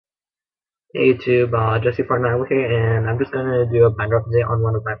Hey YouTube, Jesse Fortnite here, and I'm just gonna do a binder update on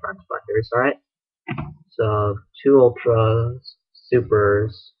one of my friend's binders, alright? So, 2 ultras,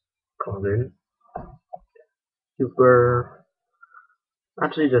 supers, common, super,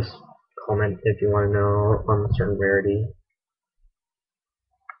 actually just comment if you want to know on a certain rarity.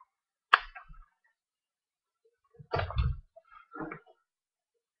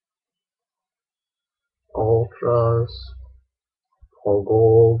 Ultras, whole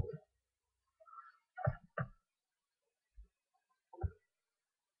gold,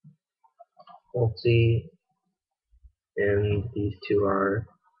 multi, and these two are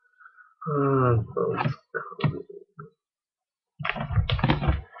both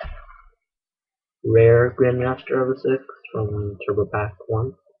rare Grandmaster of the 6 from Turbo Pack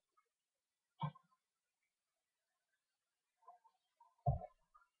 1.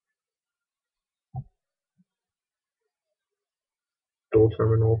 Dual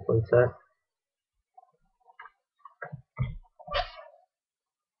terminal playset.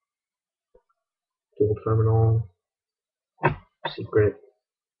 Dual terminal, secret,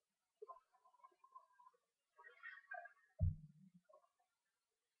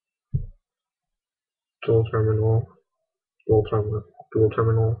 dual terminal, dual terminal, dual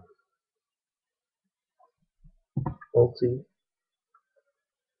terminal, multi,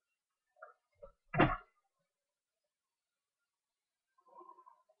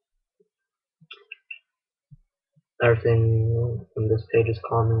 everything on this page is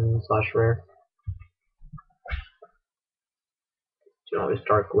common / rare. You can always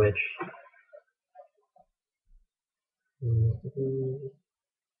Dark Witch.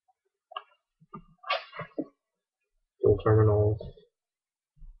 Dual terminals.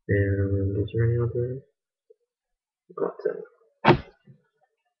 And is there any other? That's it.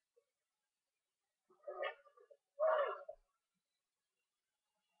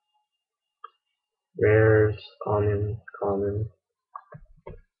 Rares, common, common.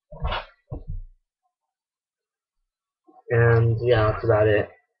 And yeah, that's about it.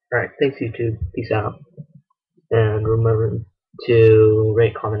 Alright, thanks YouTube. Peace out. And remember to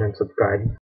rate, comment, and subscribe.